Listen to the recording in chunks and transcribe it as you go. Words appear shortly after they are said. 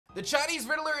The Chinese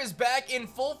Riddler is back in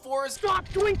full force. Stop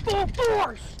doing full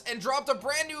force! And dropped a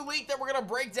brand new leak that we're gonna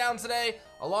break down today,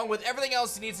 along with everything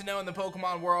else you need to know in the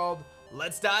Pokemon world.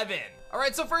 Let's dive in.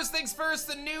 Alright, so first things first,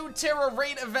 the new Tera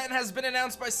Raid event has been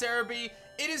announced by Cerebi.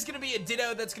 It is gonna be a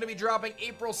Ditto that's gonna be dropping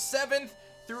April 7th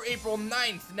through April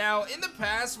 9th. Now, in the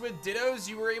past with Dittos,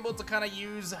 you were able to kind of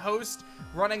use Host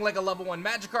running like a level 1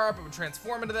 Magikarp. It would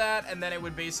transform into that, and then it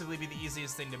would basically be the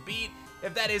easiest thing to beat.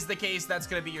 If that is the case, that's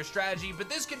going to be your strategy, but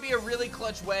this could be a really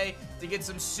clutch way to get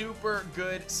some super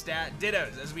good stat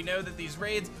Dittos, as we know that these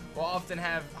raids will often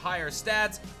have higher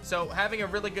stats, so having a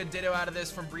really good Ditto out of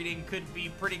this from breeding could be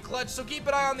pretty clutch, so keep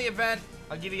an eye on the event.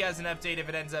 I'll give you guys an update if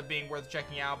it ends up being worth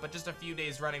checking out, but just a few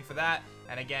days running for that,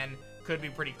 and again, could be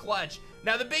pretty clutch.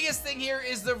 Now, the biggest thing here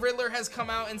is the Riddler has come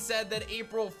out and said that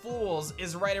April Fool's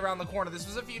is right around the corner. This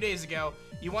was a few days ago.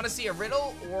 You want to see a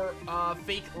riddle or a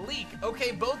fake leak?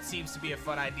 Okay, both seems to be a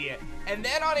fun idea. And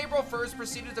then on April 1st,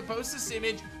 proceeded to post this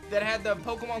image that had the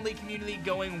Pokemon League community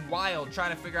going wild,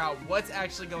 trying to figure out what's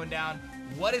actually going down,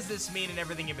 what does this mean, and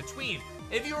everything in between.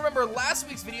 If you remember last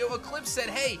week's video, Eclipse said,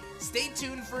 hey, stay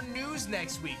tuned for news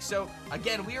next week. So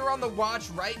again, we are on the watch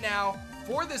right now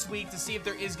for this week to see if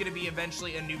there is going to be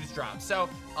eventually a news drop. So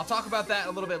I'll talk about that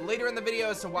a little bit later in the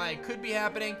video as to why it could be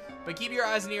happening, but keep your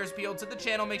eyes and ears peeled to the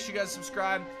channel. Make sure you guys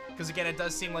subscribe, because again, it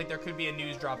does seem like there could be a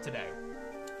news drop today.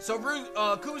 So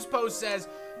Ku's post says,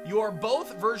 your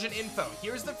both version info.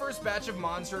 Here's the first batch of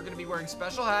Mons who are going to be wearing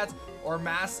special hats or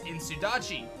masks in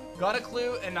Sudachi. Got a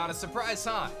clue and not a surprise,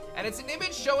 huh? And it's an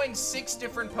image showing 6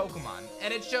 different Pokemon,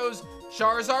 and it shows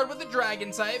Charizard with the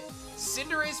Dragon type,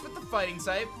 Cinderace with the Fighting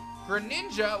type,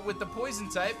 Greninja with the Poison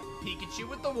type, Pikachu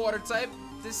with the Water type,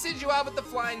 Decidueye with the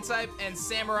Flying type, and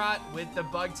Samurott with the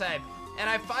Bug type. And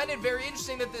I find it very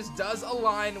interesting that this does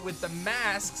align with the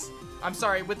masks,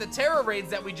 with the Tera raids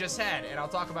that we just had, and I'll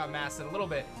talk about masks in a little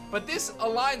bit. But this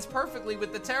aligns perfectly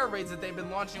with the Tera raids that they've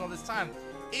been launching all this time.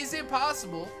 Is it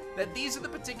possible that these are the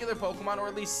particular Pokemon, or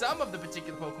at least some of the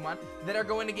particular Pokemon, that are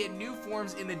going to get new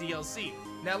forms in the DLC?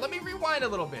 Now, let me rewind a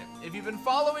little bit. If you've been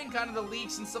following kind of the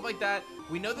leaks and stuff like that,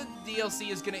 we know that the DLC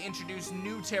is going to introduce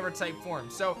new Tera-type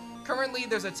forms. So, currently,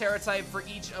 there's a Tera-type for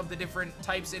each of the different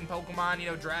types in Pokemon, you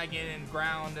know, Dragon and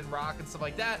Ground and Rock and stuff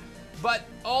like that. But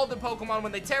all the Pokemon,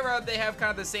 when they Tera, they have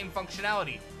kind of the same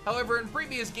functionality. However, in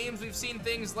previous games, we've seen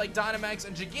things like Dynamax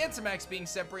and Gigantamax being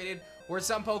separated, where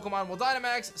some Pokemon will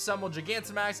Dynamax, some will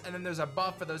Gigantamax, and then there's a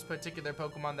buff for those particular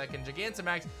Pokemon that can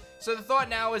Gigantamax. So the thought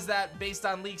now is that, based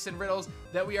on leaks and riddles,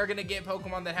 that we are going to get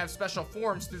Pokemon that have special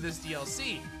forms through this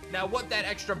DLC. Now, what that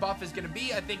extra buff is going to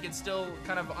be, I think it's still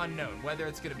kind of unknown. Whether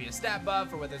it's going to be a stat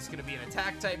buff, or whether it's going to be an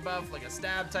attack type buff, like a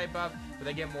stab type buff, where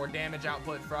they get more damage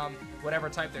output from whatever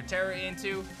type they're Tera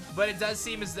into. But it does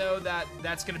seem as though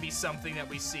that's going to be something that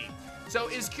we see. So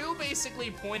is Q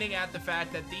basically pointing at the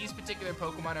fact that these particular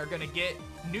Pokemon are going to get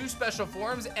new special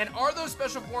forms, and are those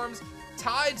special forms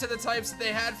tied to the types that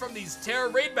they had from these Tera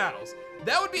raid battles?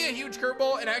 That would be a huge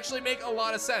curveball and actually make a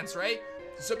lot of sense, right?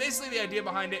 So basically the idea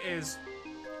behind it is,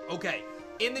 okay,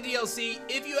 in the DLC,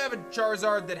 if you have a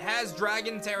Charizard that has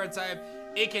Dragon Tera type,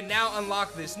 it can now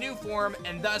unlock this new form,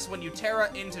 and thus when you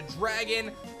Tera into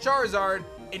Dragon Charizard,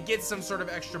 it gets some sort of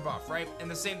extra buff, right? And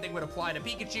the same thing would apply to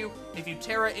Pikachu. If you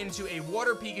Tera into a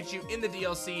Water Pikachu in the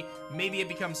DLC, maybe it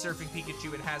becomes Surfing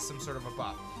Pikachu and has some sort of a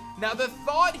buff. Now, the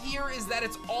thought here is that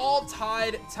it's all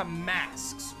tied to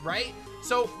masks, right?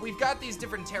 So we've got these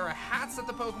different Tera hats that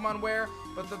the Pokemon wear,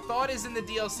 but the thought is in the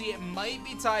DLC it might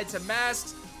be tied to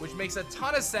masks, which makes a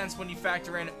ton of sense when you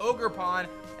factor in Ogerpon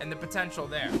and the potential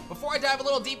there. Before I dive a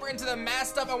little deeper into the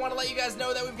mask stuff, I want to let you guys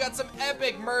know that we've got some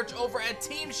epic merch over at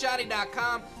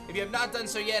TeamShiny.com. If you have not done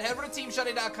so yet, head over to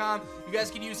TeamShiny.com. You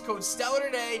guys can use code STELLAR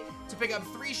today to pick up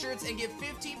 3 shirts and get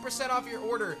 15% off your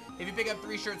order if you pick up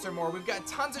 3 shirts or more. We've got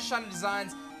tons of shiny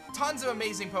designs, tons of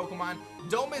amazing Pokemon.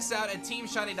 Don't miss out at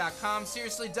TeamShiny.com.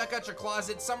 Seriously, duck out your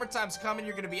closet. Summertime's coming.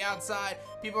 You're going to be outside.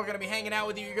 People are going to be hanging out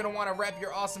with you. You're going to want to rep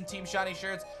your awesome Team Shiny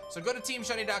shirts. So go to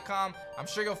TeamShiny.com. I'm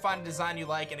sure you'll find a design you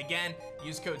like. And again,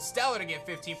 use code STELLAR to get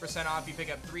 15% off. You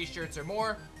pick up 3 shirts or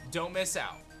more. Don't miss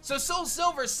out. So Soul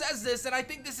Silver says this, and I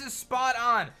think this is spot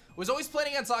on. Was always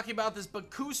planning on talking about this, but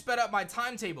Ku sped up my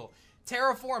timetable.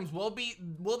 Tera forms, will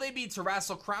they be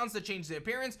Terrestrial crowns that change the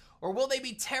appearance, or will they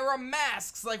be Tera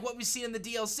Masks like what we see in the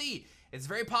DLC? It's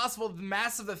very possible the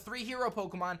masks of the 3 hero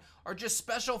Pokemon are just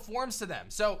special forms to them.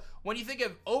 So when you think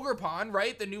of Ogerpon,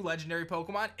 right, the new legendary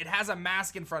Pokemon, it has a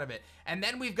mask in front of it. And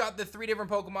then we've got the 3 different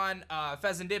Pokemon,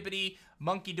 Pheasantipity,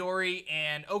 Munkidori,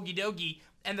 and Okidogi.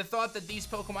 And the thought that these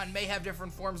Pokemon may have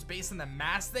different forms based on the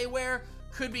mask they wear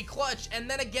could be clutch. And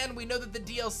then again, we know that the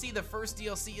DLC, the first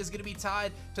DLC, is going to be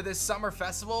tied to this summer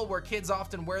festival where kids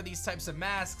often wear these types of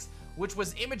masks, which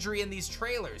was imagery in these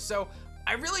trailers. So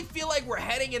I really feel like we're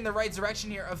heading in the right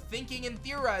direction here of thinking and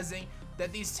theorizing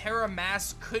that these Tera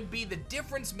Masks could be the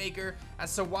difference maker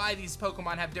as to why these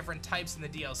Pokemon have different types in the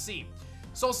DLC.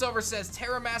 Soul Silver says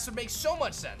Tera Masks would make so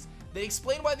much sense. They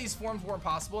explain why these forms weren't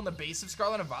possible in the base of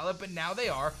Scarlet and Violet, but now they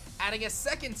are, adding a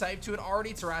second type to an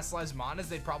already terrestrialized mon, as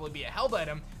they'd probably be a held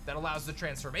item that allows the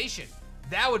transformation.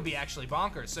 That would be actually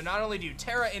bonkers. So not only do you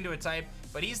Tera into a type,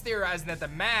 but he's theorizing that the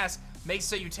mask makes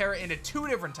so you Tera into 2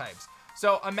 different types.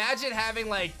 So imagine having,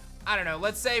 like, I don't know,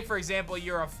 let's say for example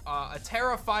you're a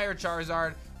Tera Fire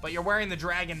Charizard, but you're wearing the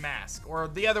Dragon Mask, or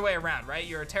the other way around, right?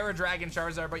 You're a Tera Dragon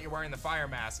Charizard, but you're wearing the Fire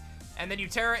Mask. And then you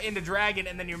Tera into Dragon,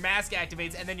 and then your mask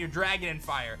activates, and then you're Dragon and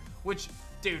Fire, which,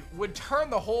 dude, would turn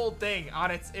the whole thing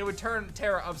on its, it would turn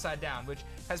Tera upside down, which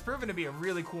has proven to be a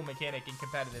really cool mechanic in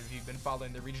competitive if you've been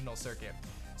following the regional circuit.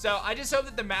 So I just hope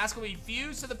that the mask will be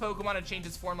fused to the Pokemon and change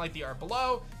its form like the art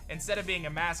below, instead of being a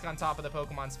mask on top of the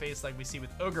Pokemon's face like we see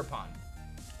with Ogerpon.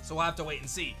 So we'll have to wait and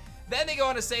see. Then they go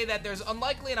on to say that there's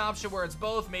unlikely an option where it's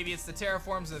both. Maybe it's the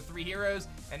Terraforms of the 3 heroes,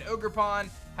 and Ogerpon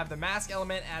have the mask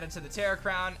element added to the Terra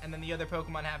Crown, and then the other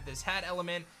Pokemon have this hat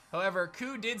element. However,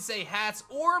 Ku did say hats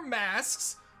or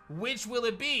masks. Which will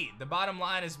it be? The bottom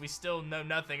line is we still know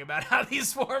nothing about how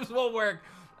these forms will work.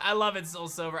 I love it, Soul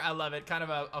Silver. I love it. Kind of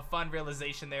a fun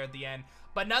realization there at the end.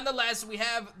 But nonetheless, we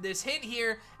have this hint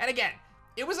here. And again,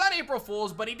 it was on April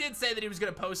Fool's, but he did say that he was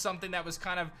going to post something that was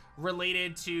kind of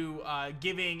related to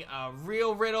giving a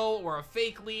real riddle or a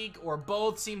fake leak or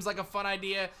both. Seems like a fun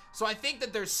idea. So I think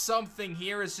that there's something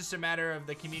here. It's just a matter of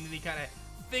the community kind of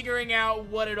figuring out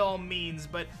what it all means.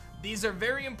 But these are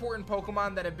very important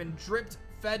Pokemon that have been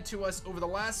fed to us over the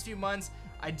last few months.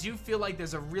 I do feel like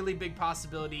there's a really big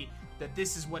possibility that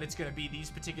this is what it's going to be. These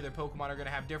particular Pokemon are going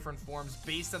to have different forms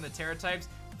based on the Tera types.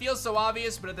 Feels so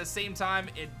obvious, but at the same time,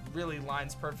 it really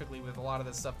lines perfectly with a lot of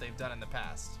the stuff they've done in the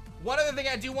past. One other thing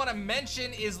I do want to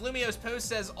mention is Lumio's post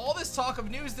says, all this talk of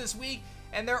news this week,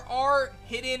 and there are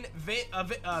hidden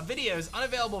videos,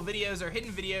 unavailable videos or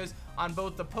hidden videos on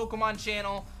both the Pokemon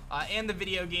channel and the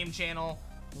video game channel.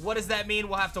 What does that mean?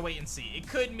 We'll have to wait and see. It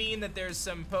could mean that there's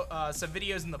some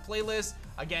videos in the playlist.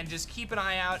 Again, just keep an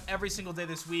eye out every single day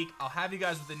this week. I'll have you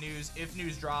guys with the news. If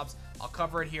news drops, I'll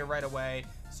cover it here right away,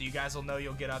 so you guys will know,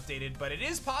 you'll get updated. But it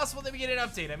is possible that we get an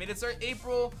update. I mean, it's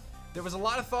April. There was a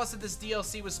lot of thoughts that this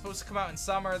DLC was supposed to come out in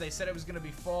summer. They said it was going to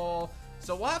be fall.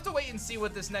 So we'll have to wait and see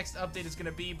what this next update is going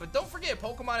to be. But don't forget,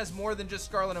 Pokemon is more than just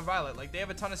Scarlet and Violet. Like, they have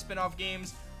a ton of spin-off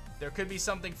games. There could be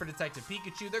something for Detective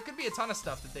Pikachu. There could be a ton of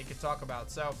stuff that they could talk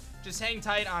about. So just hang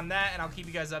tight on that, and I'll keep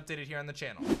you guys updated here on the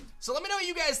channel. So let me know what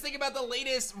you guys think about the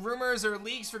latest rumors or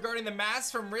leaks regarding the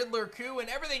masks from Riddler, Ku, and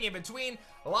everything in between.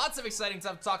 Lots of exciting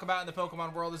stuff to talk about in the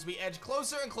Pokemon world as we edge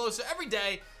closer and closer every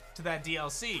day to that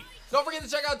DLC. Don't forget to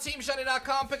check out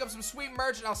TeamShiny.com, pick up some sweet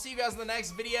merch, and I'll see you guys in the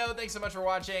next video. Thanks so much for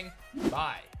watching.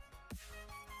 Bye.